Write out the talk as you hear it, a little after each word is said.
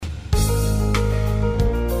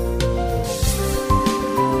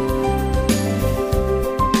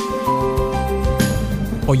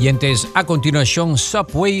Oyentes, a continuación,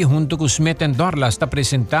 Subway junto con Smith Dorlas está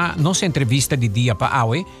presenta nuestra entrevista de día para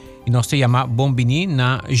hoy y nos se llama Bombini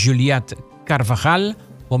na Juliette Carvajal.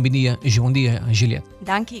 Bombini, bom dia, Juliette.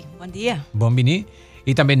 Danke, bom dia. Bombini.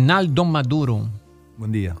 E também Naldo Maduro. Bom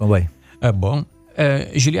dia, como vai? Bom.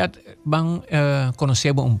 Juliette, vamos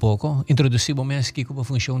conhecer um pouco, introduzir o mês que como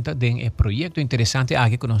funciona tem projeto interessante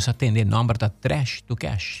aqui que nós atende nome da Trash to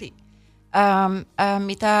Cash. Sim.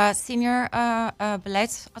 Met de senior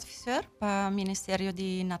beleidsadviseur para o Ministério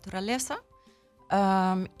de Natureza.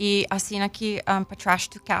 E assim aqui, para Trash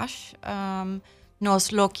to Cash,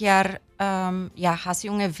 nós loquiar fazer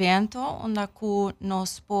evento onde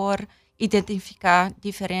nós por identificar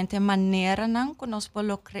diferentes maneiras que nós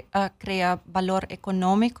podemos criar valor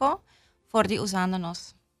econômico voor die usando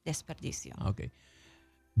nos desperdício. Ok.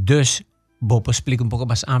 Dus, vou explicar pouco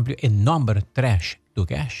mais amplo o nome Trash to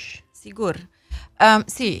Cash. Seguro.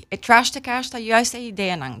 Sim, o Trash to Cash está juist a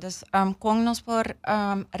ideia. Dus, como nós por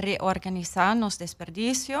reorganizar nos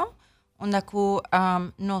desperdício, onde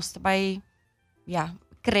nós também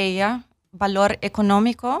criar valor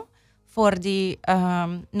econômico voor die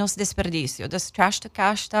nos desperdício. Dus Trash to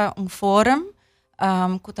Cash está fórum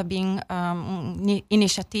que também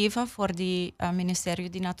iniciativa voor die Ministério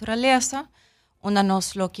de Natureza, onde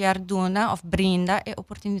nós loquiar dona of brinda a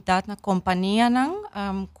oportunidade na companhia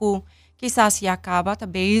que quizás já acaba tá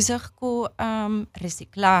bezig com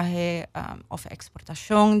reciclagem of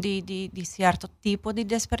exportação de certo tipo de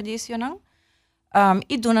desperdício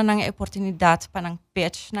e dona a oportunidade para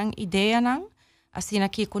pitch ideia assim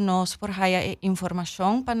aqui com nós por haya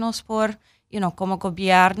informação para nós por como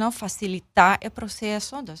governo facilitar o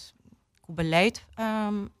processo dus com beleid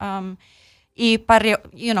e para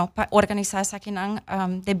para organizar isso aqui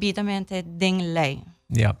devidamente dentro da lei.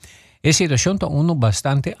 Ja. A situação está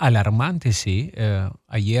bastante alarmante, sim.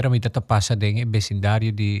 Ayer me está passando em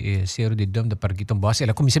vecindário de Cerro de Dom de Parquito Bosch.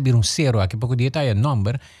 Ela começa a vir zero aqui, porque dia está o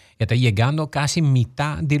número, está chegando quase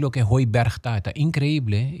mitad de lo que Hooiberg está. Está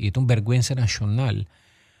incrível, e é uma vergonha nacional.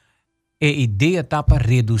 A ideia está para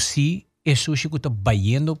reduzir o sushi que está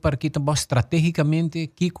baiando Parquito Bosch estrategicamente,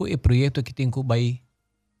 que é o projeto que tem que vai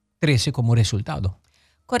trazer como resultado.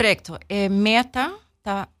 Correto. A meta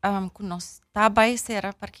que nós vai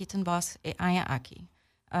ser para Quittenbos e aia aqui,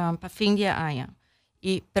 para fim de aia.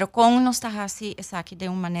 Pero como nós está assim, é aqui de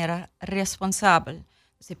uma maneira responsável.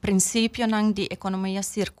 O princípio de economia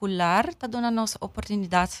circular está dando nos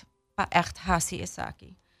oportunidade para echt assim é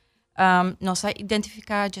aqui. Nós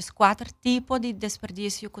identificar just 4 tipos de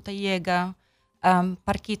desperdício que chega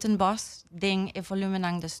para Quittenbos, tem o volume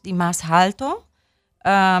de mais alto,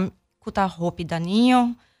 que está hopi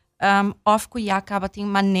daninho, of que já acaba tem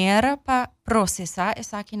maneira para processar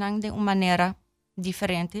essa aqui de uma maneira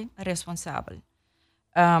diferente, responsável.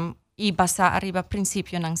 E basar arriba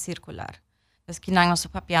princípio circular. Dus que nós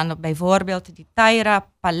estamos papiando, bijvoorbeeld, de taira,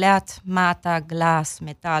 palet, mata, glas,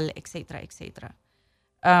 metal, etc, etc.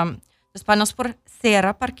 Dus para nós por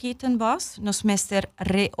ser para Quittenbos, nós mestre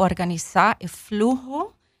reorganizar o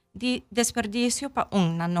fluxo de desperdício para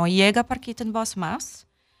não chega para Quittenbos mais.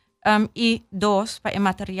 E 2, para o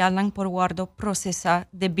material não por guardo processar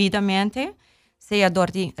devidamente, seja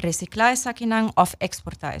door de reciclar essa aqui ou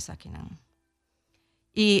exportar essa aqui.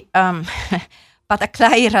 E para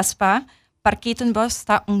claro, para Quittenbos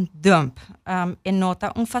está dump, e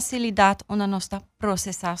nota facilidade onde nós está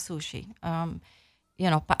processar sushi.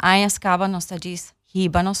 Para anos acaba nós está diz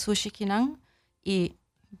hiba no sushi aqui e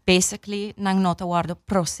basically não nota guardo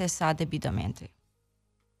processar devidamente.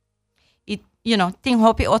 Tem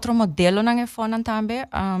outro modelo na iPhone também,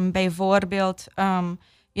 bijvoorbeeld,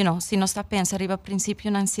 se nós está pensando no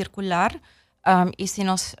princípio circular, e se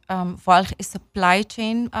nós volgen a supply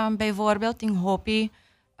chain, bijvoorbeeld, tem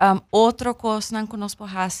outra coisa que nós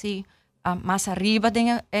podemos fazer mais arriba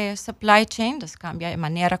da supply chain, dus cambia a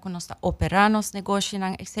maneira que nós está operando os negócios,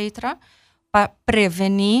 etc., para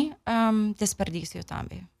prevenir desperdício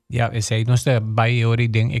também. Ja, sei nós vai ori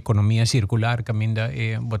den economia circular caminda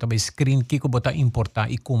bota by screen kiko bota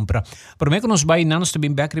importar e compra. Por me que nós vai nós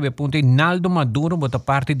também back ponto Naldo Maduro bota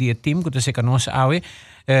parte de team que se que nós awe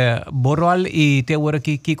borol e te ora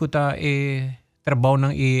que kiko ta trabalho na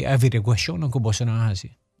averiguação não que você não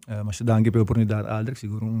hasi. Mas danke pela oportunidade, Aldrich.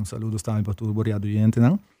 Seguro saludo também para todo o boreado gente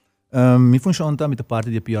não. Me funciona também a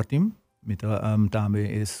parte de PR team,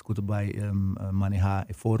 também é que vai manejar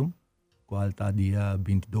o fórum. Qual está dia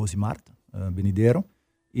 22 de março, venidero.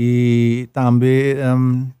 E também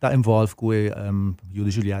está envolvido com eu e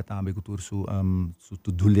Juliette também com su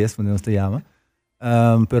to-do list, como nós chamamos.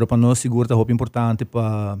 Pero para nós seguro é importante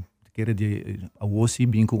para querer de a você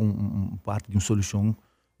bem com parte de uma solução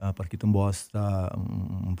porque tem bosta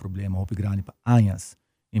problema muito grande para anos.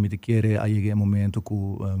 E me quer aí um momento que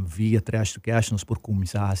via trash to cash nós por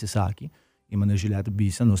começar a se aqui. E mas Julieta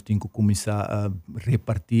bisa nós temos que começar a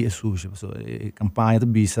repartir isso. A campanha de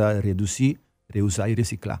bisa reduzir, reusar e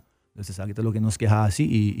reciclar. Você sabe que é o que nós queremos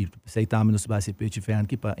e sei também nós vamos ser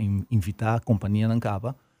para invitar a companhia na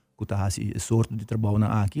capa que está assim sorte de trabalho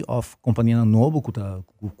na aqui ou companhia nova que está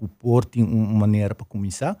que porta uma maneira para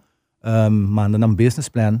começar manda um business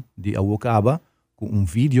plan de a capa com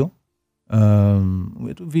vídeo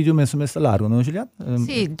vídeo mesmo largo, não Julieta?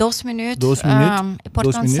 Sim, 2 minutos. 2 minutos. E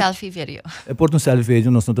porta selfie vídeo. E porta selfie vídeo,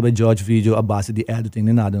 nós não também judge vídeo a base de editing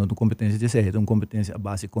nem nada, não tem competência de ser, tem competência a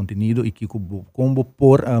base de conteúdo e que como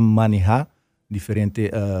por manejar diferentes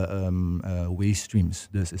waste streams.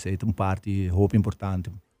 Então, essa é uma parte muito importante.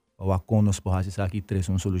 Para com nós podemos aqui ter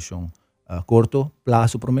uma solução a curto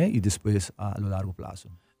prazo para mim e depois a largo prazo.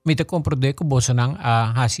 Mita compreender que você não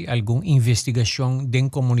hasi alguma investigação de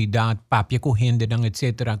comunidade, papia com gente,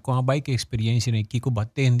 etc. Com a baixa experiência que que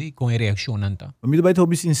batende com a reação nanta. Me vai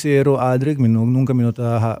te sincero, Adric, nunca me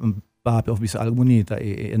nota papia ofício algo bonita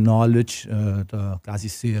e knowledge tá quase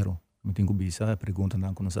zero. Me tenho bisa pergunta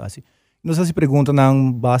não com nós assim. Nós assim pergunta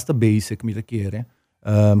não basta basic me quer,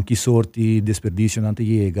 que sorte desperdício não te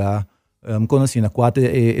chega, quando assim na quatro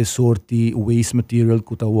é sorte waste material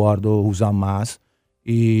que tá guardo usar mais.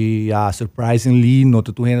 E surprisingly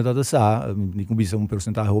nota tu ainda tá sa ni com bisa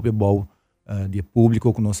percentagem hope bom de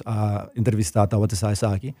público que nós entrevistado tava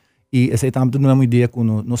tá aqui e essa também não é uma ideia que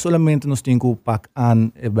não somente nós temos que pacar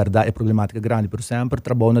é verdade é problemática grande mas sempre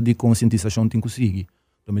trabalhar de conscientização tem que seguir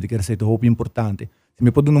então me quer ser hope importante se me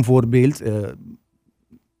pode dar um voorbeeld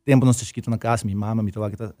tempo nós escrito na casa minha mama me tava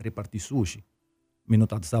que repartir sushi me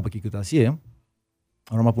notado sabe que tá assim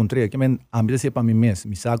ora uma pontre que men ambida se para mim mesmo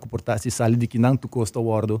me saco portar se sale de que não tu custa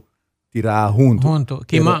wardo tirar junto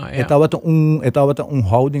que ma estava um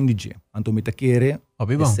holding de dia então me querer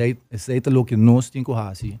aceita lo que nós tem que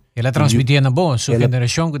fazer ela transmitia na boa sua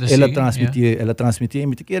geração que ela transmitia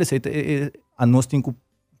me querer aceita a nós tem que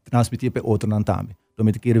transmitir para outro não também então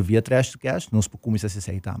me querer via trash to cash nós começar a se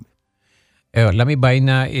aceitar também lá me vai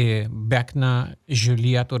na back na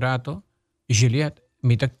Julieta Orato Julieta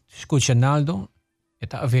me tá escutando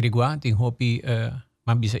eta averiguar tem hopi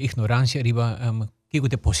bisa ignorância riba que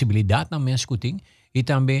tem possibilidade na minha escuting e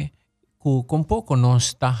também com pouco nós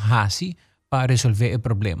está hasi para resolver o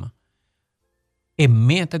problema. E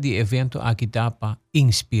meta de evento aqui tá para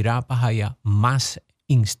inspirar para haya mais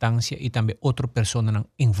instância e também outra pessoa não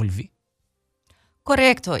envolver.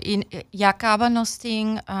 Correto. E acaba nós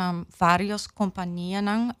tem várias companhias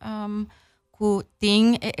que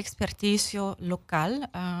têm expertise local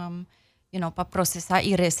para processar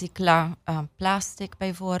e reciclar plástico,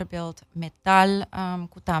 bijvoorbeeld, metal,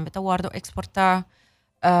 que também está guardo exportar.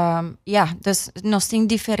 Dus nós temos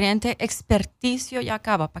diferente expertise e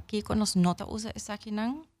acaba para que nós não usa isso aqui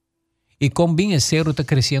não. E como bem é zero está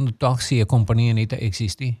crescendo toxi a companhia não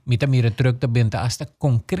existe, me tá mira truck da benta hasta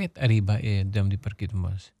concreto arriba de parquet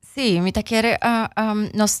mas. Sim, me quer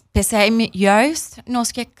nós pensamos juist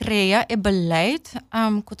nós que cria e beleid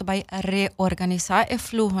que vai reorganizar e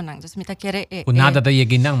flujo não. Dus me quer nada da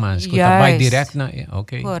yeginang mas que vai direto na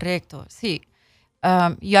okay. Correto, sim.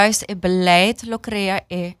 Juist e beleid lo cria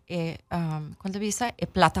quando bisa e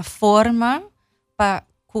plataforma para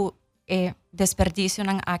que desperdício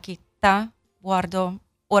não aqui tá guardo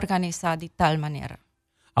organizado de tal maneira.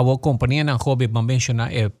 A companhia na hobby mencionar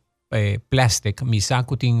plastic,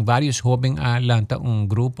 misako tem vários hobbies lanta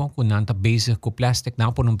grupo que nanta bezig com plastic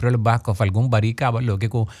na por problema of algum barika lo que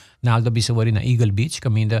ko naldo bisawari na Eagle Beach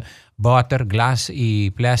kaminda butter, glass e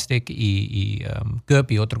plastic e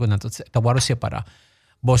cup e outro que nanta tawaro separa.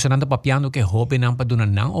 Bosa nanta papiano que hobby nang paduna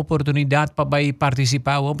nang oportunidade para vai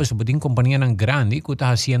participar o mas buding companhia nang grande que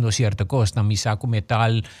está haciendo cierta coisa na misako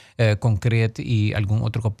metal, concreto e algum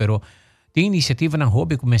outro pero tem iniciativa ng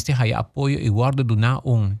hobby que este haya apoio e guardo duna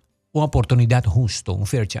uma oportunidade justa,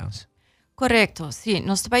 fair chance. Correto, sim.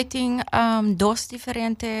 Nós também temos dois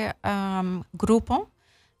diferentes grupos.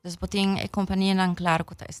 Nós temos a companhia não claro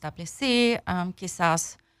que está estabelecida,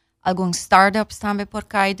 quizás alguns startups também por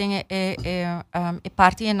cá e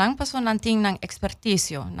parte não pessoa não tem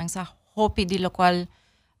expertise, não sa hobby de lo qual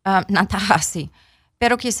não está assim.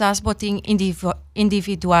 Pero quizás boting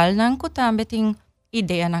individual não que também tem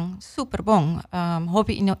ideia não super bom,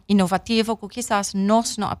 hobby inovativo que quizás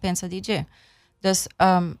nós não pensa de je. Dus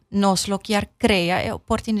nós lo quer criar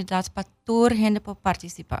oportunidades para toda gente para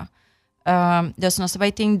participar. Dus nós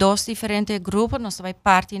vai ter dois diferentes grupos, nós vai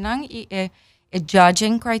partir não e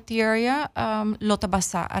judging criteria lo tá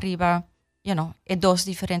basa arriba e dos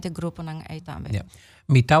diferentes grupos ng ay também. Yeah.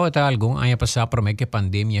 Mi tawa ta algo aya passar por me que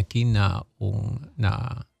pandemia aqui na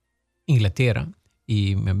Inglaterra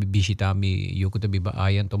e me visita mi yo kuta biba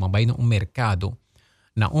ayan to mabay na mercado.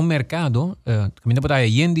 Na mercado, kami na po tayo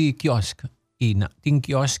yendi kiosk e na ting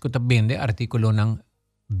kiosk ko ta bende artikulo ng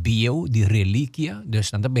bio di reliquia,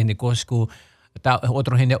 dus nanta bende cosco ta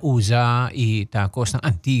otro gente usa e ta cos ng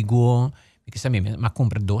antiguo. Kasi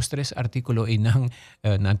compra 2-3 artículos y nang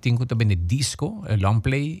ting ko tabi disco, long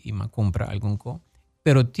play, y compra algún ko.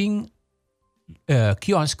 Pero ting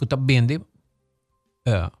kiosk ko tabi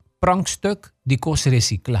prankstuk di kos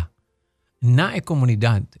recicla. Na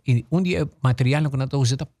comunidad, y un día material ko na to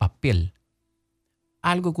usa ta papel.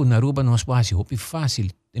 Algo ko naruba no espacio, hopi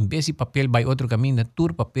fácil. En vez de papel, by otro camino,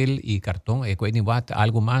 tur papel y cartón, y cuál ni wat,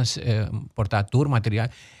 algo más, portar tur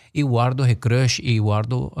material. E guardo e crush e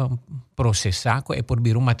guardo processar e por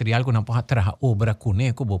vir material que não pode trazer obra com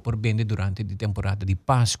ele que vou por vender durante a temporada de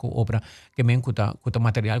Páscoa obra que men kuta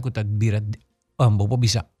material kuta vira vou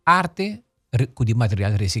bisa arte com de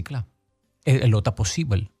material reciclado é lota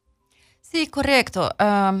possível. Sí, correcto.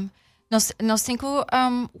 Nós temos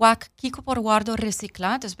wak kiko por guardo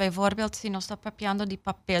reciclado. Dus bijvoorbeeld, se nós está papiando de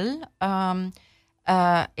papel,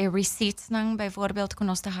 receipts nang bijvoorbeeld que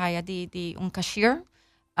nós está haya de cashier.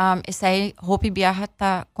 Esse hopi viaja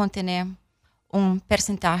ta contener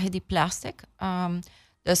percentage de plástico.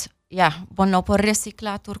 Dus bom não por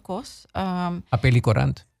reciclar turcos. Papel e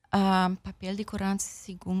corante. Papel de corante,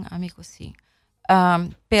 segundo amigo, sim.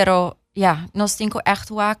 Pero nós temos echt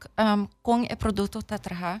wak com o produto ta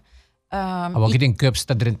traha. Aqui tem cups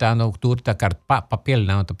ta drentano tour ta papel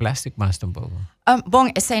não ta plastic mas tampouco. Bom,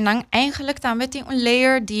 zijn dan eigenlijk dan met een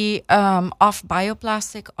layer die of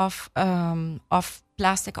bioplastic of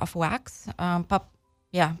plastic of wax.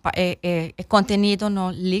 Contenido no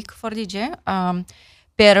leak voor die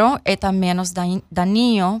pero está menos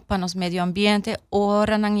dañino para nos medio ambiente.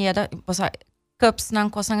 Ora nang yeda, cups nang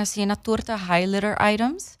kosang assim na turta high litter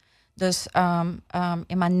items. Dus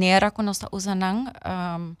manera que nos usa nang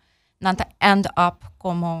nanta end up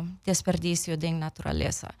como desperdicio de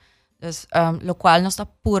naturaleza. Dus lo cual nos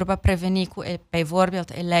purba prevenir que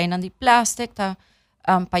bijvoorbeeld lijnen die plastic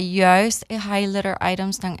pa juist high litter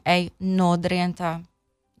items dan no drenta,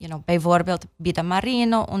 bijvoorbeeld vida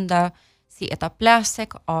marino onda si eta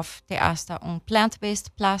plastic of te hasta plant-based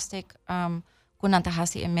plastic kunanta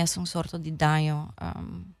hasi emes sorto di daño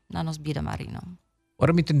na nos vida marino.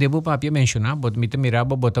 Ora mi tendevo papia mencionar, but mi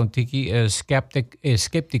miraba botão tiki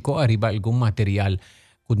skeptico arriba algum material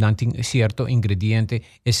con cierto ingrediente.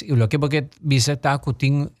 Es lo que porque bisa ta con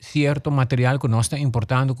cierto material que no está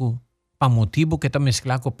importando que pa motivo que está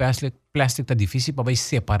mezclado con plástico está difícil para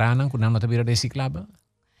separar con nada está reciclable.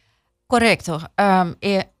 Correcto.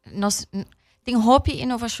 Nos tem hopi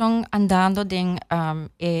inovação andando den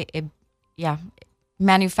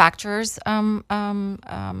manufacturers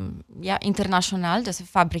internacional, dus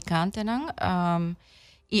fabricanten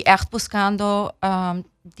y echt buscando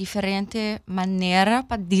diferente manera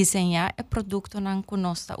para diseñar el producto que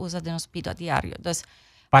nos usa de nos vida diario. Dus,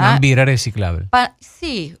 para não reciclável.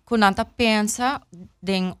 Sí, quando nanta pensa,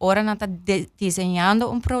 den hora nanta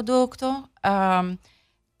desenhando produto,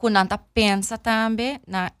 quando nanta pensa também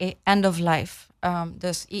na end of life.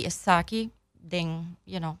 Dus e aqui, den,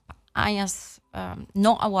 anos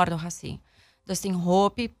não aguardo assim. Dus tem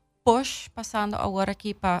hopi push passando agora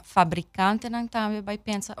aqui para fabricante também vai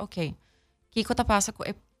pensar, ok, que está passa com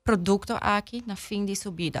o produto aqui na fim de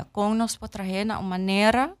subida, como nós podemos trazer na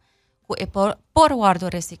maneira que é por guardo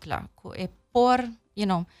reciclar, que é por,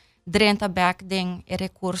 drenta back den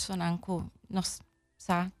recurso que nós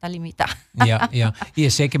está limitado. E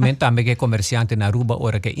seguramente também que comerciante na Aruba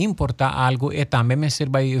ora que importa algo e também me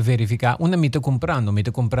serve verificar, uma me está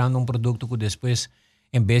comprando produto que depois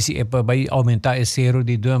em vez de vai aumentar o zero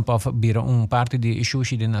de dump para virar parte de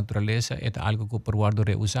sushi de natureza, é algo que por guardo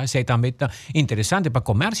reusar. Isso também está interessante para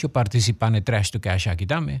comércio participar no trash to cash aqui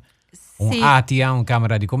também. ATIA,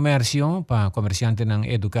 Câmara de Comércio, para comerciante não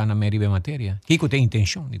educar na meribe matéria. Que tem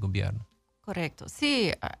intenção do governo. Correto.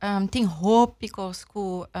 Sim, tem hópicos que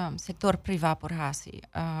o setor privado por assim.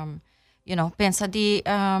 Pensa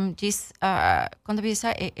quando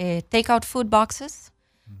pensa take-out food boxes,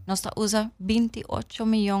 nós usa 28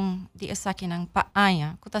 milhões de aqui nang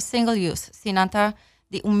paanya, que tá single use, sinanta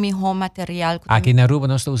de milhão material. Aqui na Aruba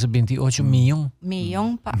nós usa 28 milhões.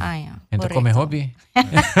 Milhão paanya. Então come hobby.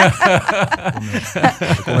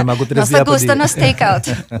 Nós gusta nos take-out.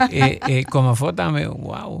 E como foi também,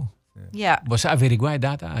 wow. Você averiguar a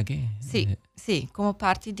data aqui? Sim, como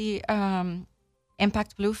parte de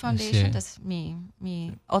Impact Blue Foundation, das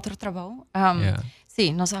mi outro trabalho.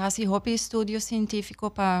 Sim, nós fazemos hobby estudio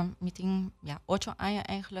científico para meeting 8 anos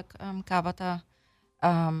eigenlijk acaba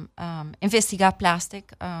investigar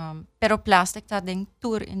plástico, pero plástico está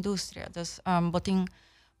dentro da indústria, então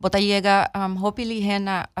bota chega hobby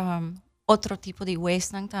ligena outro tipo de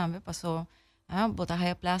waste também, passou bota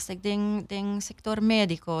haya plástico dentro sector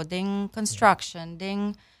médico, dentro construction,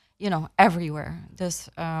 dentro everywhere. Dus,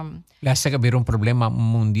 plastic is een problema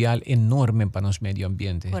mundial enorme para ons medio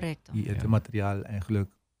ambiente. Correcto. E het materiaal eigenlijk,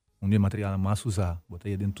 onde materiaal mais usar,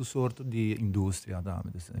 botar dentro sorte de indústria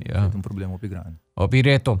também, dus é um problema muito grande.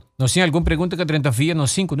 Opireto, nós temos alguma pergunta que 34 no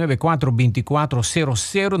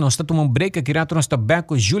 594-2400, nós estamos um break aqui rato nós está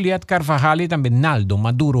com Juliette Carvajal e também Naldo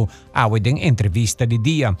Maduro, em entrevista de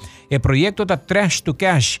dia. O projeto da Trash to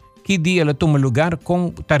Cash, que dia ela toma lugar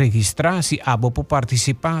com ta registrar se abo para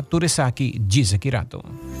participar, tudo isso aqui diz aqui rato.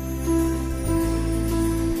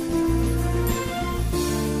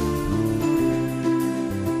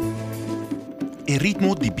 El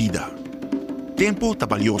ritmo de vida. Tempo está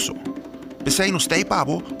valioso. Pensei nos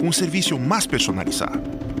Taipavo un servicio más personalizado,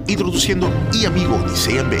 introduciendo e-amigo de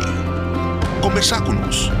CMB. Conversar con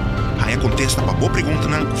nos. Haya contesta para vos preguntas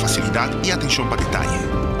con facilidad y atención para detalle.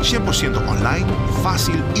 100% online,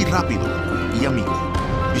 fácil y rápido. E-amigo.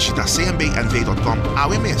 Visita cmbnv.com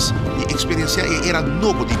AWMS y experiencia era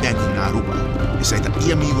nuevo de banking na Aruba. Visita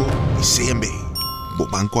e-amigo de CMB. Bo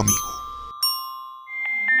banco amigo.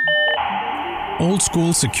 Old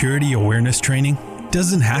school security awareness training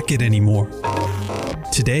doesn't hack it anymore.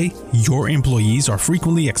 Today, your employees are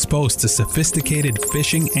frequently exposed to sophisticated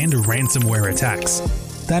phishing and ransomware attacks.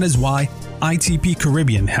 That is why ITP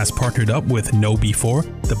Caribbean has partnered up with KnowBe4,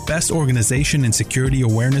 the best organization in security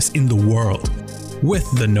awareness in the world. With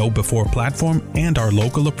the KnowBe4 platform and our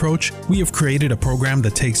local approach, we have created a program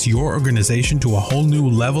that takes your organization to a whole new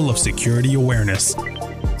level of security awareness.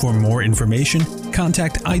 For more information,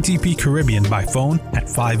 contact ITP Caribbean by phone at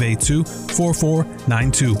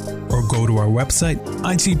 582-4492 or go to our website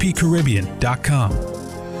itpcaribbean.com.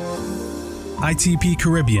 ITP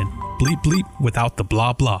Caribbean. Bleep bleep without the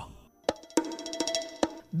blah blah.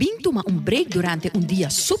 Bing toma un break durante un día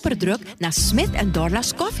super druk na Smith &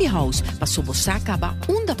 Dorla's Coffee House pa subosaka ba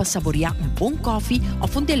unda pa saborear un bom coffee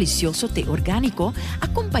of un delicioso té orgánico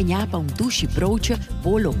acompanhado pa un douche broodje,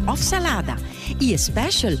 bolo of salada. E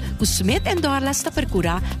special, o Smith & Dorla's está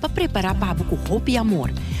percurar pa preparar pa buco hopi amor.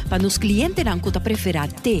 Pa nos clientes dan kuta preferar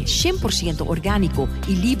té 100% orgánico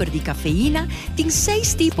e livre de cafeína, tem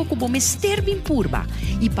 6 tipos como mister bem purba.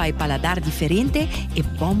 E pa el paladar diferente é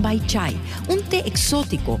Bombay Chai, un té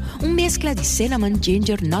exótico, un mezcla de cinnamon,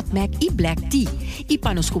 ginger, nutmeg e black tea. E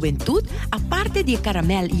para nos juventud, aparte de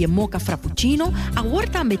caramel e mocha frappuccino, agora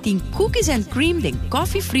também tem cookies and cream de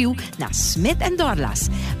coffee frio na Smith &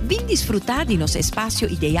 Dorla's. Vim desfrutar de nosso espaço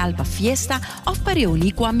ideal para fiesta ou para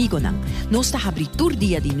reunir com amigos. Nós está abrindo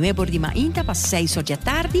dia de 9 de manhã para 6 da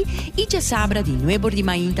tarde e de sábado de 9 de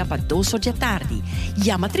manhã para 2 da tarde.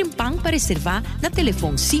 Llama Trempang para reservar na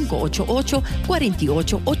telefone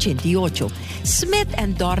 588-4888. Smith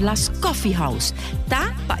 & Dorla's Coffee House.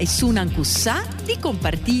 Tá para esunan kusa de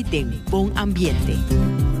compartir de um bom ambiente.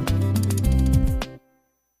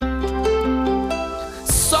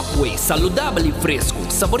 Subway, saudável e fresco.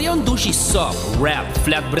 Saborear um sushi soft, wrap,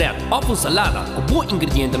 flatbread ou com salada com bom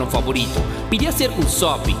ingrediente no favorito. Podia ser com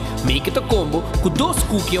sopi, make it a combo com 2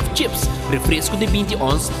 cookies of chips, refresco de 20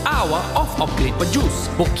 ons, água ou upgrade para juice.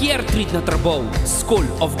 Qualquer treat na trabalho, school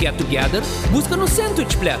ou get together, busca no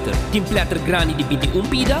sandwich platter. Tem platter grande de 21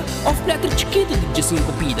 pida ou platter chiquito de 15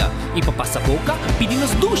 pida. E para passar boca, pedi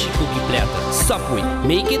nos sushi cookie platter. Subway,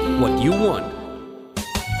 make it what you want.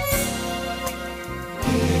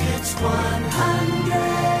 It's 100.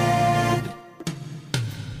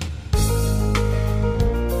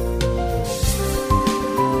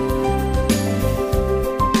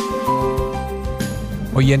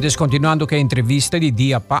 Oyentes, continuando con la entrevista de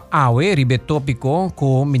día para AWE, ribetópico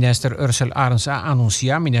con Minister Ursula Arns a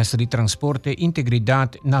anunciar, Ministro de Transporte,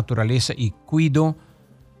 Integridad, Naturaleza y Cuido,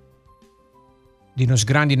 de nos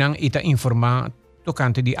grandinan ita informar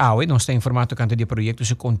tocante de AWE, nos está informando tocante de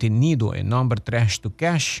proyectos y contenido en nombre Trash to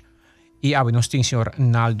Cash, y AWE nos tiene el señor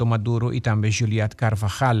Naldo Maduro y también Juliette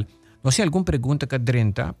Carvajal. No sé alguna pregunta que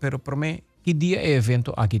drenta, pero por mí, ¿qué día es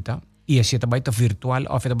evento aquí está? E é baita virtual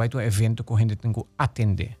of é baita evento que a gente tem que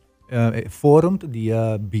atender? Fórum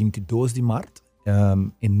dia 22 de março.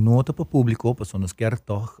 Em nota para o público, para nós quer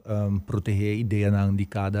toch proteger a ideia de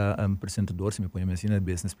cada apresentador, se me põe a mencionar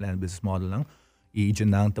business plan, business model, e já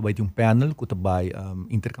também tem panel que vai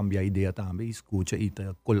intercambiar ideia também, escuta e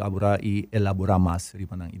colaborar e elaborar mais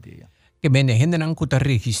riba na ideia. Que bem, a gente não que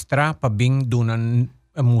registrar para bem donar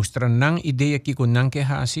mostra nang ideia que com nang que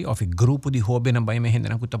hasi of grupo de hobby na bay me henda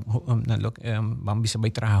na kuta na lok bambi sa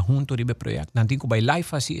bay traha junto ribe project nanti ko bay live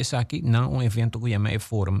hasi esa aqui na um evento que chama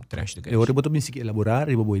forum trash de eu ribo também se elaborar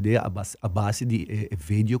ribo boa ideia a base de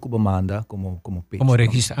vídeo que manda como page como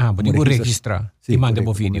registrar digo registrar e manda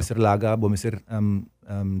bo vídeo ser laga bo ser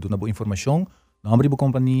dona boa informação nome ribo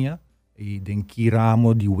companhia e den que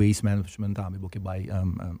ramo de waste management também bo que vai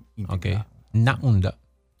integrar na onda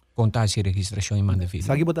contasse registração e manda vídeo.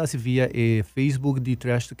 Sagi botar-se via Facebook de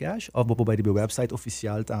Trash to Cash ou vou para o website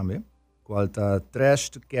oficial também, qual tá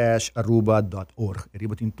trashtocash@org.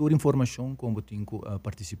 Riba tem toda informação como tem que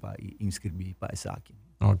participar e inscrever para essa aqui.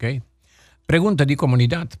 Ok. Pergunta de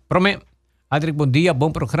comunidade. Prome, Adrik, bom dia,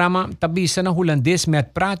 bom programa. Tabisa na holandês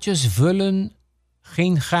met praatjes vullen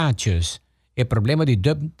geen gaatjes. O problema de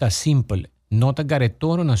dub tá simples. Nota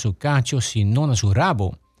garetoro na su cacho, sino na su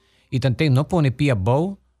rabo. E também não pone pia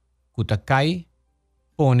bow kutakai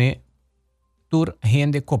pone tur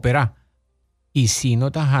gente cooperar. E se não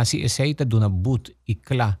tá hasi aceita duna boot e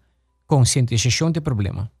clá conscientização de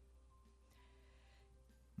problema.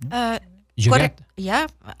 Correct. Ja,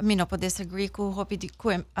 mi não pode disagree com o hobby de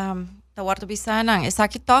tá warto bisanang. Is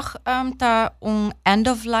aqui toch tá end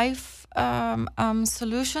of life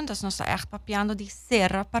solution, das nós echt papiando de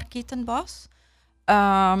serra parkiten boss.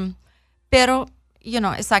 Pero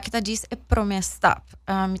essa aqui diz é promessa.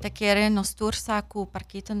 Me tá querendo nos tursa com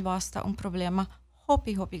parkiten basta problema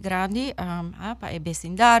hopi grande para o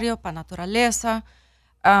vecindário, para a natureza.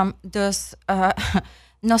 Dus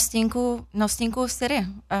nós temos ser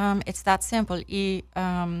it's that simple. E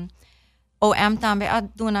OM também a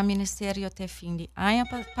do ministério te fim de ano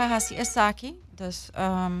para fazer isso aqui. Dus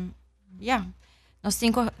nós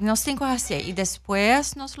temos fazer e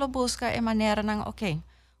depois nós lo busca de maneira não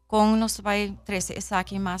com nós vai trazer isso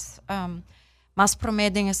aqui mais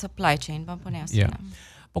promedem a supply chain, vamos pôr assim.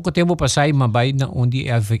 Pouco tempo passai mabay na onde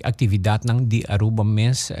a atividade nang di Aruba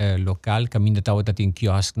mens local kami na tawag tating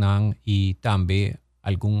kiosk nang e também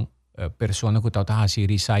algum persona que tawag hasi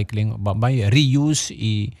recycling babay reuse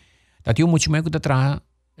e tatio muito mais que tra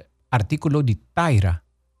artículo de taira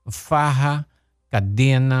faja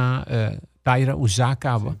cadena taira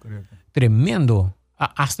usaka tremendo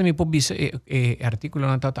hasta me pobis artículo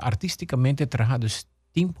na tawag artisticamente trajados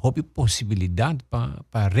tem hobby possibilidade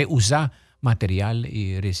para reusar material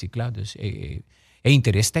e reciclados. É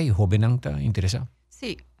interessante, hobby não está interessado.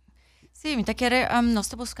 Sim, me tá querendo, nós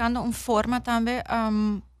estamos buscando forma também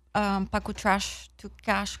para que o trash to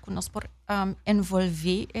cash que nós por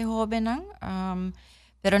envolver o hobby não,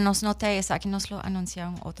 pero nós não tem isso aqui nós lo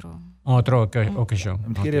anunciamos outra ocasião.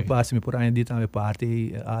 Me queria passar me por aí de também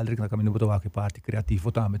parte Aldrich na caminho botar aqui parte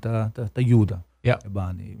criativo também tá ajuda.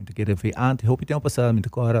 Bani, me queria ver antes, hope tempo passado me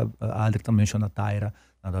agora Aldrich também menciona taira.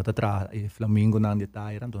 Nada tra Flamingo nan de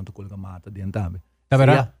taira, então tu colga mata dentro também. Tá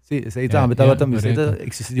verdade? Sim, também tava também,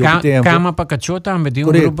 existe de tempo. Cama para cachorro também, de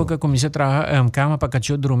grupo que começa a trabalhar cama para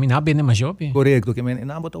cachorro dormir, não bem mais jovem. Correto, que men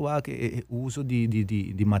não botou aqui uso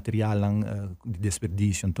de material de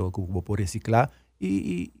desperdício, então que vou por reciclar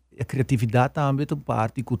e a criatividade também tu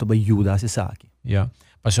parte que tu vai ajudar a se saque.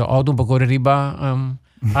 Passou auto para correr riba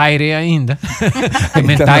aire ainda.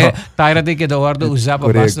 Taira de que da hora usar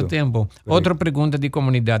para bastante tempo. Outra pergunta de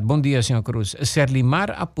comunidade. Bom dia, Sr. Cruz.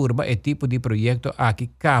 Serlimar a purba é tipo de projeto que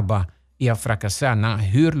acaba e a fracassar na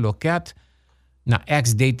huurloket na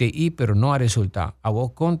ex-DTI, pero não há resultado.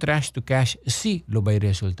 O contrast to cash, sim, lo vai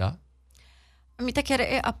resultar. Me tá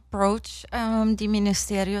querendo approach de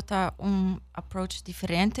ministério tá approach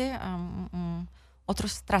diferente, outra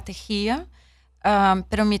estratégia,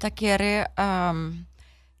 pero me tá querendo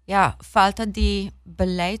falta de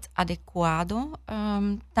beleid adequado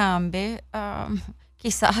também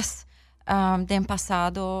quizás do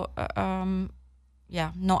passado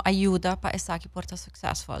não ajuda para essa que porta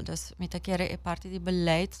successful. Dus me querer parte de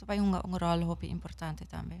beleid vai rol hopi importante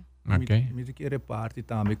também. Me querer parte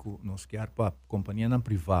também que nós quer para companhia não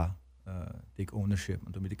privada take ownership.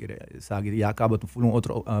 Então me querer sabe acaba tu full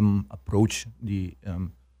outro approach de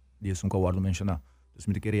um que mencionar. Dus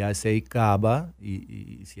me querer se acaba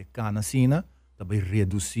e se cana sina também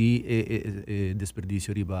reduzir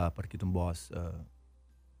desperdício riba para que tu boss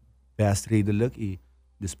best redelijk e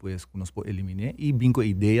depois nós podemos eliminar e bem com a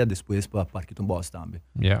ideia depois para parque um boss também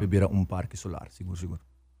beber parque solar seguro.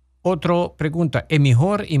 Outra pergunta, é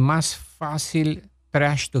melhor e mais fácil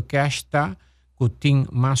trash to cash que tem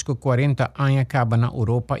mais que 40 anos acaba na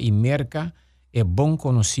Europa e América é bom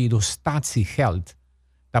conhecido statiegeld.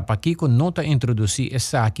 Para aqui que nota introduzir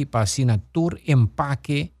essa aqui para assinatura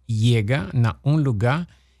empaque chega na lugar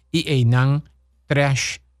e não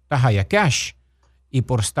trash tahaya cash. e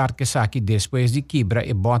por start que saki depois de quebra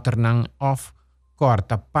e botar nang off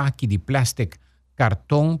corta paki de plastic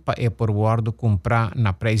cartão para por guardo comprar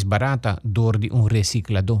na preço barata door de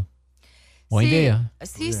reciclador. Boa ideia.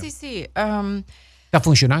 Sim, sim, sim. Tá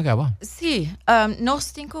funcionando, acaba? Sim,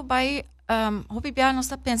 nós temos vai, hobby bia nós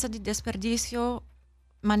pensa de desperdício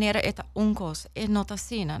maneira eta uncos e nota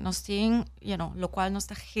sina. Nós tem, lo qual nós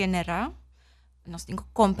genera, nós temos que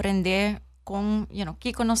compreender com,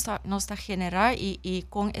 que nós genera e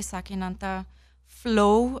com essa que nanta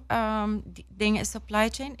flow ding supply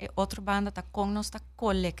chain e outra banda tá com nós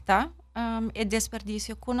colecta e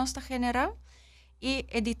desperdício com nós genera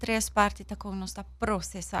e de três partes tá com nós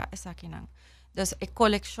processar essa que não. Então, a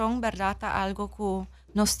coleção, verdade, é algo que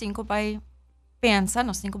nós temos que pensar,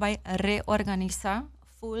 nós temos que reorganizar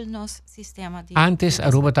full nosso sistema de... Antes,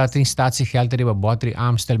 Aruba está em statiegeld para botar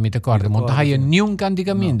Amstel met de corda, maar dan ga je nieuw kan die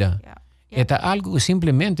caminda. Het is algo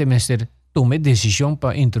simplesmente, mister, tome decisão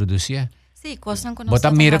para introduzir. Sim, coisa que nós bota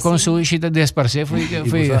mira com sua chita desparcer foi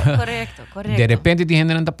correto. De repente die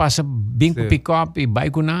gente não passa bem com pick-up e vai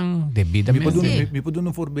com não devidamente. Me pode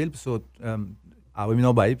um voorbeeld, so we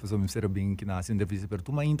não vai, so me ser bem que nasce entrevista, pero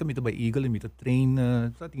tu ainda me vai eagle, me train,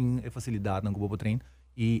 só tem facilidade não como train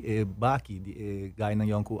e baki de gai na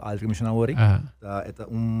yanko alter missionary, tá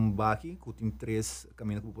baki que tem três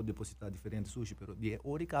caminhos que pode depositar diferentes sushi, pero de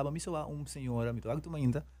ori acaba me só senhora, me toca tu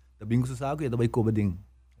ainda, tá bem com o saco e da vai coba ding.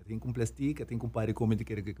 Tem com plástico, tem com pare como de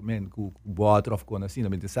que com water of coisa assim,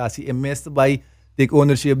 mas assim é mesmo vai take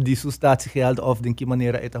ownership de statiegeld of de que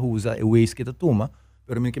maneira é usa e waste que toma,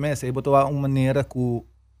 pero me que mais é botar uma maneira que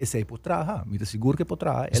esse por traha, me seguro que por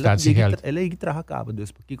traha, ela é que traha acaba,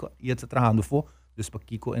 dus porque ia se trahando for, dus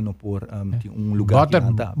porque e não por lugar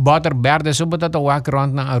butter verde so botar o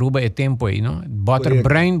rond na Aruba e tempo aí, não? Butter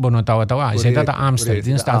brain bono tawa, isso tá Amsterdam,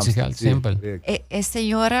 tem statiegeld, simples. E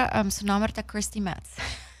senhora, seu nome é Christy Metz.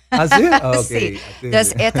 Ah, sim? Okay.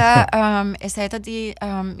 Dus esta die,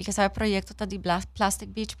 ik zei project dat die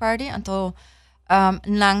Plastic Beach Party, então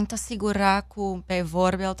nang ta segura que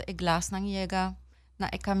bijvoorbeeld e glas nang jega na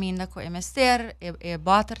e camina ko emester e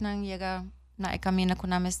butter nang jega na e camina ko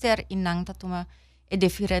na mester e nang ta tuma e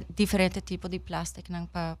differente tipo di plastic nang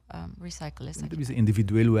pa recycle. Het is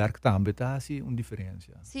individueel werk também tá assim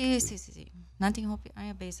diferença. Sim. Nanting hopi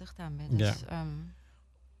aan bezig também. Dus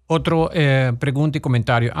Outro pergunta e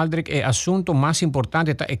comentário. Aldrich, o assunto mais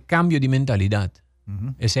importante é o cambio de mentalidade.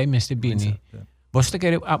 Esse é Mr. Bini. Você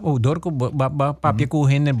quer dorco papia com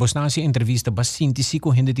gente, você não se entrevista, mas sinti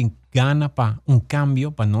com gente tem gana para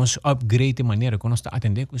cambio, para nós upgrade de maneira que nós está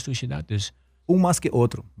atender com a sociedade. Mais que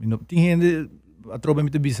outro. Tem gente, a tropa me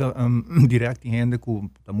bisa direct, tem gente que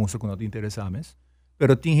tá mostra que não te interessa mais.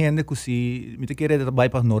 Pero tem gente que se me te quer trabalhar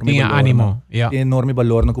para norma valor. Tem ânimo, tem norma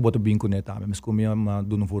valor não que boto bem com ele também. Mas como eu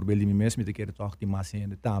dou um voorbeeld de mim mesmo, me te quer tocar tem mais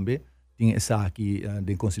gente também. Tem essa aqui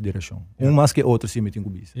de consideração. Mais que outro sim me tem que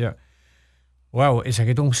bisa. Wow, esse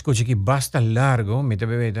aqui é escuta que basta largo, me te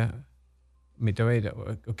veida,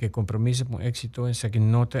 que compromisso com êxito, esse aqui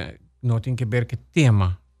não tem que ver que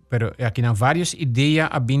tema. Pero aqui há várias ideias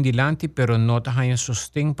a bem dilante, pero não tem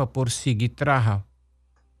sustento para por seguir traja.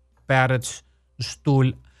 Parrots,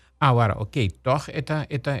 stoel. Agora, ok, toch está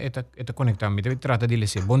conectado. Me trata de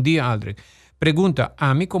dizer. Bom dia, Aldrich. Pergunta,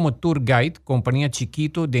 a mim como tour guide, companhia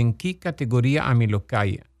chiquito, de em que categoria a mim lo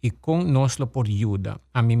caia? E com nós lo por ajuda.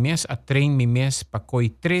 A mim mês a trein mi mês para coi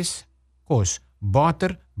 3 cos,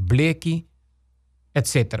 butter, bleque,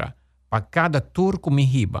 etc. Para cada tour que me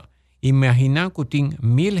riba. Imagina que tem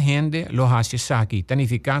 1000 gente lo hace saki.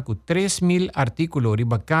 Tanifica que 3000 artículos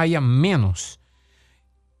riba caia menos.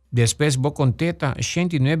 Depois vou conteta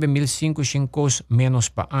 109.500 menos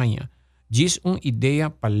para ano. Diz uma ideia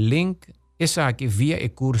para link essa aqui via e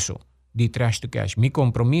curso de Trash to Cash. Mi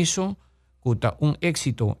compromisso que está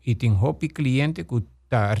êxito e tem hopi cliente que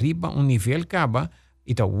está arriba nível caba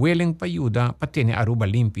e está willing para ajudar para ter Aruba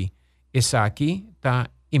limpi. Essa aqui está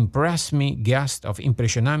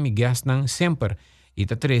impressionar me guest não sempre e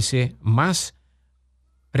está trazer mais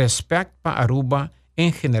respeito para Aruba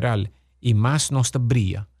em geral e mais nossa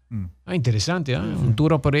brilha. Interessante,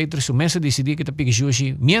 tour operator, se mensen decidir que está pique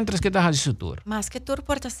sushi, mientras que está fazendo tour. Mas que tour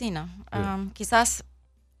porta sina. Quizás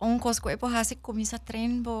coisa que eu posso começar a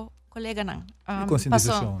treinar com colega não.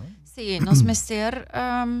 Conscientização. Sim, nós mestre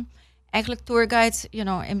eigenlijk tour guides,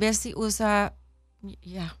 em vez de usar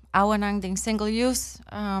awa nang ding single use,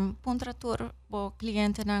 puntra tour bo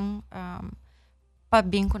cliente nang pa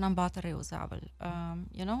binko nang bata reusável.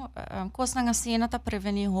 Coisa nang assim tá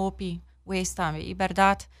prevenir hopi waste também. E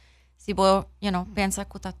verdade, se bo, pensa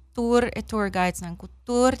que tá tour e tour guides nang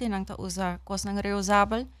tour de nang tá usa coisa nang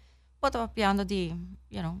reusável, pode papiando de,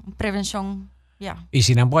 prevenção Ja. E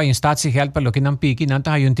se não pode em statiegeld para lo que não pique, não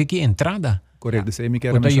tá aí um tiki entrada. Correto, dus me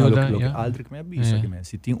quero Wat mencionar ajuda, lo que ja. Aldrich me avisa Ja. que me,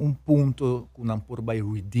 se tem ponto que não por by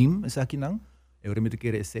redeem, essa aqui não, eu remito que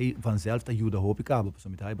esse vanzelf ajuda hopi cabo, so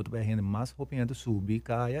mit aí botar by rende mais hopi ente subir,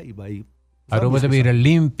 caia e vai Aruba te weer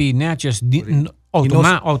limpi, netjes,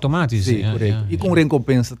 automatisch. Sim, correto. E com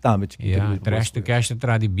recompensa também. Ja, trash to cash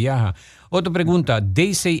tra di viaja. Outra pergunta,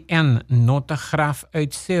 DCN nota graf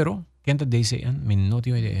uit zero? Kent de DCN? Min noti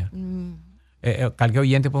idea. Qualche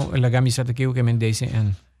oyente po la camiseta que men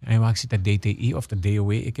DCN. Hij maakt zit de DTI of de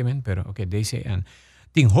DOE ik men, pero oké, DCN.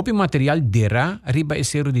 Ting hobby material dera riba e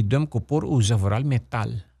zero di dum kopor usa vooral metal.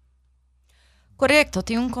 Correcto,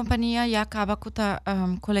 tem companhia que acaba com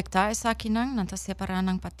coletar essa aqui nanta separar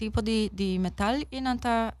nang pa tipo de metal e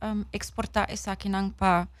nanta exportar essa aqui nang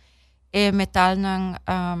pa metal nang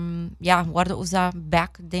guarda usar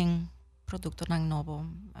back ding produto nang novo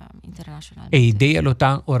internacional. E ideia lo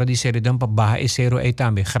tan ora di serie dum pa baja e zero e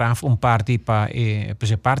tambe graf un parti pa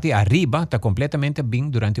se parti arriba ta completamente bing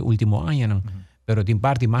durante ultimo anno nang. Pero tin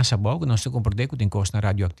parti massa bogo non si comporta con costa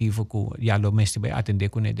radioactivo cu ya lo mesti be atende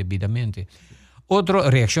con debidamente. Otro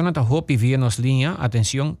reacciona ta hopi via nos linha,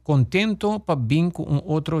 atención, contento pa bing con un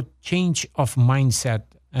otro change of mindset,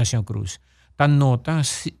 Sean Cruz. Ta nota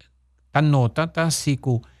ta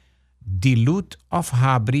siku dilute of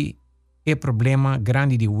habri e problema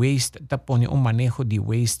grande de waste ta pone un manejo de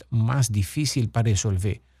waste más difícil para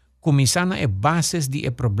resolver. Comisana e bases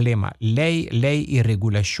de problema, lei e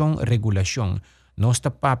regulación. Nosta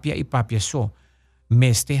papia e papia so.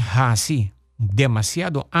 Meste hasi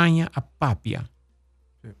demasiado aña a papia.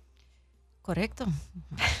 Correcto.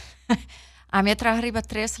 A minha traga arriba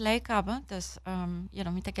 3 lei caba, dus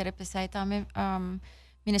me te quero pensar também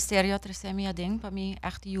Ministerio trece minha ding para mim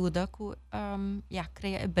echt ajuda com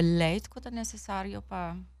criar beleid que é necessário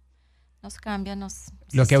para nós cambiar nos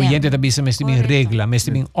Lo que oyente também se mesti bem regla,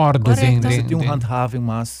 mesti bem ordem. Se tem handhaving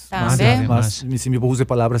mas se me usa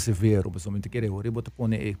palavra severo, pessoalmente quer eu botar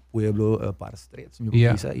pone o pueblo para straight, se me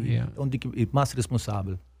usa e onde que é mais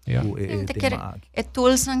responsável. É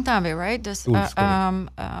tools também, right? Dus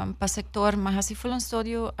para sector, mas assim foi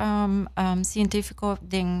estudo científico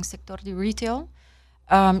do sector de retail.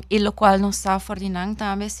 E lo qual nos está fornendo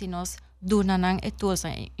também se nós donam tools,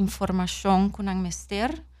 informação com o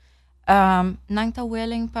ministério, não está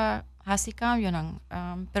willing para fazer cambio,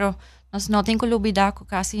 pero nós não temos que olvidar que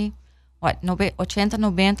quase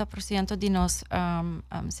 80-90% de nosso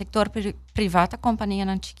sector privado companhia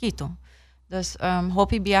é chiquito. Dus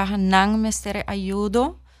hopi viaja não ministério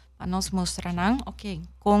ajuda para nós mostrar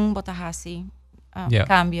como botar fazer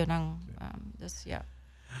cambio, dus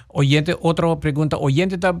Oyente, otra pregunta.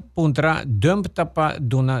 Oyente ta puntra dump tapa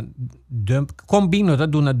duna dump combino ta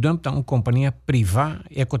duna dump ta un companhia privada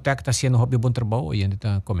Ecotec ta sendo hobby bom trabalho. Oyente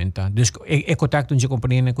ta comenta. Dus Ecotec un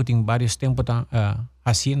companhia que tem vários tempos ta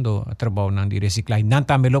haciendo trabalho na de reciclagem. Não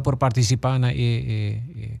ta melo por participar na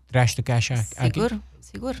trash to cash aqui.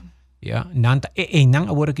 Seguro. Ja, nanta nang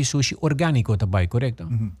agora que sushi orgânico ta bai, correto?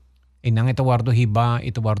 E nang ito guardo hiba,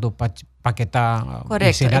 ito guardo paketa,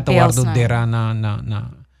 correcto. Se ito guardo dera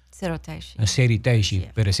na Seriteishi.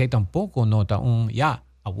 Pero se tampoco nota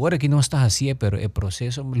ahora que no está así, pero el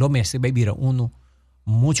proceso lo mestre va a vivir uno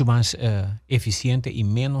mucho más eficiente y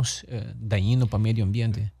menos dañino para el medio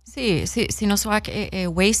ambiente. Sí, si nos va a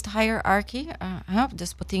waste hierarchy,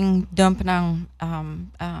 dus boting dump nang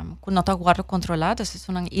kun nota guardo controlado, dus is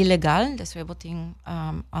nang ilegal, dus we boting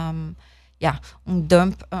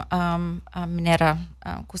dump minera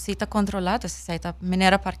cosita controlada, se sai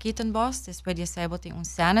minera parquitenbos, depois de sai boting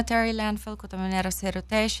sanitary landfill com minera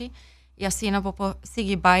seroteishi, e assim na popo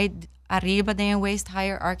seguir by arriba da waste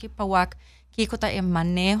hierarchy para que kiko ta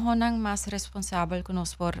manejo nang mais responsável que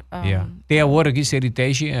nós por Te agora que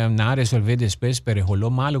seroteishi na resolver depois, pero holo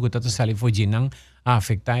malo que tá sali foi nang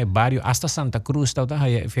afetar barrio hasta Santa Cruz tá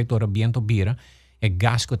efeito viento bira. E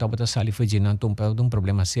gas que estava sali foi gerando um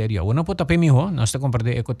problema sério. Uma pota pe miho, nós está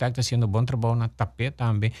compartilhando Ecotec está sendo bom trabalho na tapete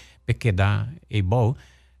também, porque dá é bom,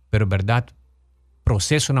 pero verdade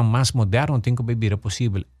processo não mais moderno tem que beber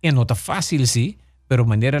possível. E não tá fácil sim, pero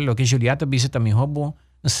maneira lo que Julieta disse também hobo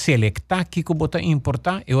selectar que bota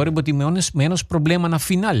importar e ora botar menos problema na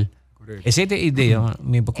final. Essa é a ideia,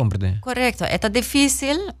 me compreende. Correto, é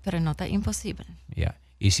difícil, pero não tá impossível. Yeah.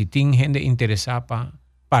 E se tem gente interessada para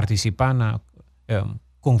participar na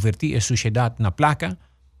convertir a sociedade na placa,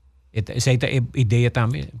 essa é a ideia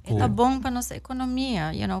também. É bom para nossa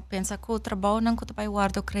economia, pensa que o trabalho não vai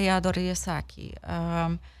guardar o criador de aqui.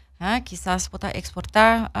 Quizás botar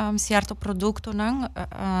exportar certo produto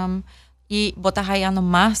e botar ganhando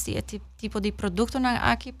mais de tipo de produto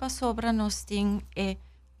aqui para sobra nós tem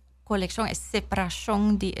colección, é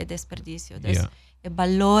separação de desperdício. Dus, Yeah. o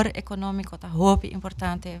valor econômico tá muito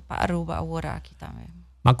importante para Aruba agora aqui também.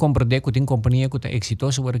 Mas compreender que tem companhia que está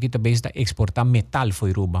exitosa, agora que também está exportar metal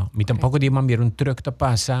foi Aruba. Me tampouco de man truck tá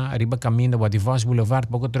passa, arriba caminho da Divos Boulevard,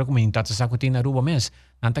 pouco truck, mas tá saco tem na Aruba mesmo.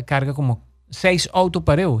 Nanta carga como 6 autos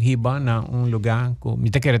pareu hiba na lugar que me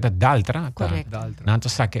tá querendo daltra. Correto. Nanta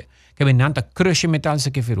saque, que bem nanta crush metal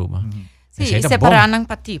sa que foi Aruba. Sim, e separando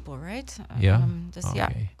para tipo, right? Yeah. Dus, Okay. ja,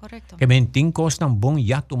 correto. Que bem tem costa bom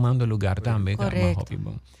já tomando lugar também. Correto.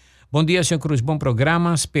 Bom dia, Sr. Cruz. Bom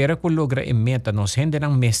programa. Espero que logra a meta. Nos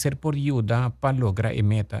renderão mestre por ajuda para lograr a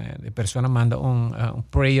meta. A pessoa manda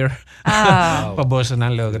prayer para você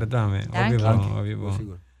não logra também. Óbvio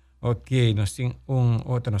bom. Ok, nós temos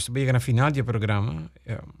outro. Nós estamos no final do programa.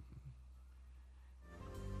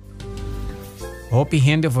 Hopi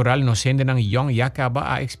gente vooral nos renderão jong e acaba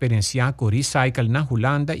a experienciar com recycle na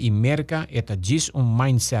Holanda e merca eta gis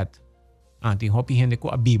mindset. Tem hopi gente com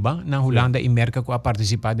a biba na Holanda e merca com a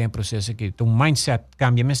participar em processo que o mindset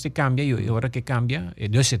cambia, mas cambia e a hora que cambia, e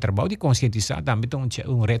então se trabalho de conscientizar também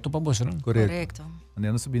um reto para você, não? Correto.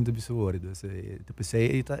 Não sabia de bisouari, dus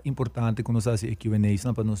é importante quando nós fazemos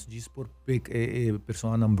Q&A para nós dispor a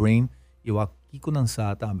pessoa na brain e o aqui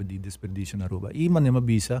conhecer também de desperdício na Aruba. E manema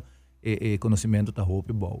bisa conhecimento da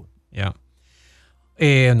hope bom. Yeah.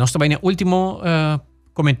 Nós também no último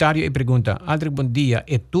comentário e pergunta. Aldrich, bom dia.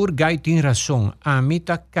 E tour guide tem razão. A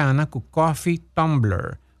mita cana com coffee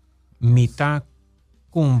tumbler. Mita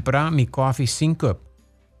compra mi coffee 5 cup.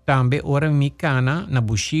 Também ora mi cana na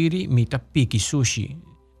bushiri mita piki sushi.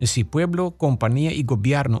 Si pueblo, companhia e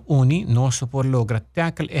governo uni, nós por logra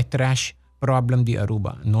tackle e trash problem de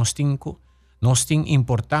Aruba. Nós tem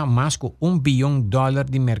importar mais que $1 bilhão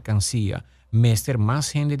de mercancia. Mester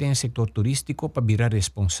mais gente do setor turístico para virar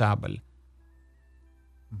responsável.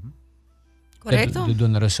 Correto? De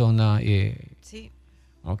uma razão na... Sim.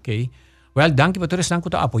 Ok. Well, danke para todos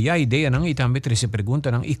que apoiar a ideia não e também ter essa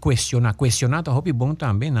pergunta não e questionar tá hobby bom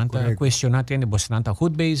também não tá questionar tem bastante tá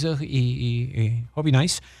goed bezig e hobby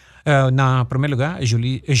nice. Na primeiro lugar,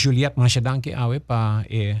 Juliette Machadanke awe para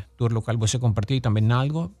tour local você compartilhar também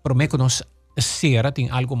algo. Prometo nós será tem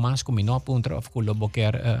algo mais como não apontar ou que lo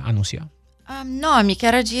quer anunciar. Não, me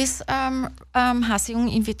quero dizer, fazer uma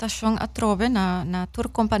invitação a trove na tour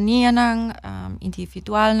companhia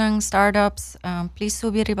individual startups. Please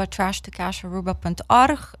subir riba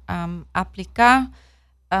trashtocasharuba.org, aplicar,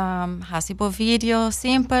 fazer um vídeo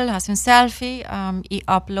simples, fazer um selfie e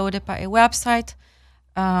upload para a website.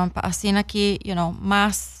 Para assim aqui,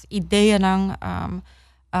 mais ideia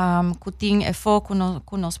que tem e foco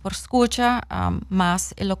que nós por escuta,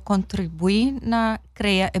 mas ele contribui na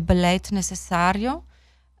criar o beleid necessário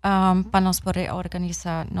para nós poder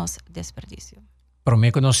organizar nosso desperdício.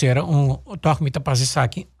 Prometo que nós será toque me passar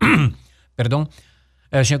aqui. Perdão.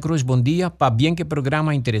 Sr. Cruz, bom dia. Para bem que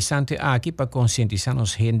programa interessante aqui para conscientizar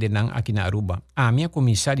nos gente aqui na Aruba. A minha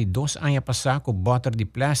comissão de 2 anos passar com botar de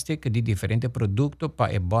plástico de diferentes produtos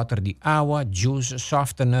para botar de água, juice,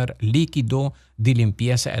 softener, líquido, de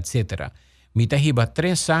limpeza, etc. Me tahiba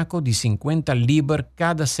 3 sacos de 50 libras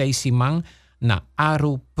cada 6 semanas na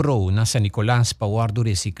Aru Pro na San Nicolás para guardar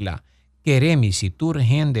reciclar. Queremos se tur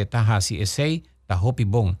gente tá hasi essay, tá hopi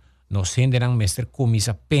bom. Nos gente mestre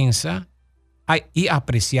comissa pensa e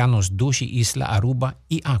apreciar nos dushi Isla Aruba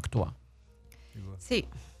e actua. Sim.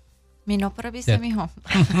 Mi não para vista mijo.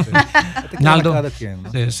 Naldo.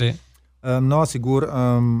 Sim. Não, seguro,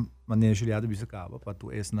 maneira Juliada bisa acaba, para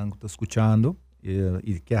tu não está escutando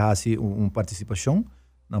e quer fazer uma participação,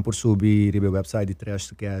 não por subir o website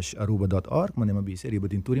trashtocasharuba.org, maneira bisa, riba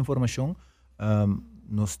tem toda informação.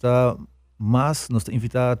 Nós está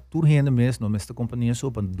invitar toda gente mesmo, nós está companhia só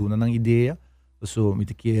para dar uma ideia, so me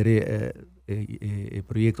te querer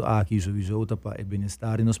projeto aqui sowieso para o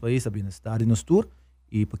bem-estar em nosso país, o bem-estar em nosso tour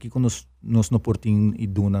e para que nós não portem e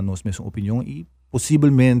dona nossa mesma opinião e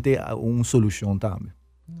possivelmente uma solução também.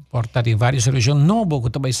 Portanto, tem várias soluções novas que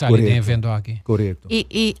também saem do evento aqui. Correto.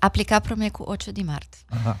 E aplicar para mim com 8 de março.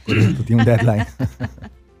 Correto, tem deadline.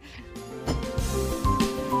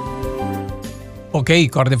 Ok,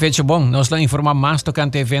 corda fecha bom. Nós lá informamos mais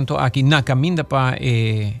tocante evento aqui na caminda para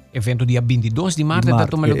evento dia 22 de março, está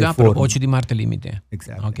tomando lugar para 8 de março limite.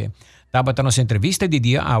 Exato. Ok. Estava a nossa entrevista de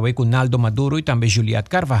dia com Naldo Maduro e também Juliette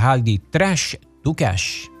Carvajal de Trash to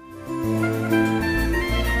Cash.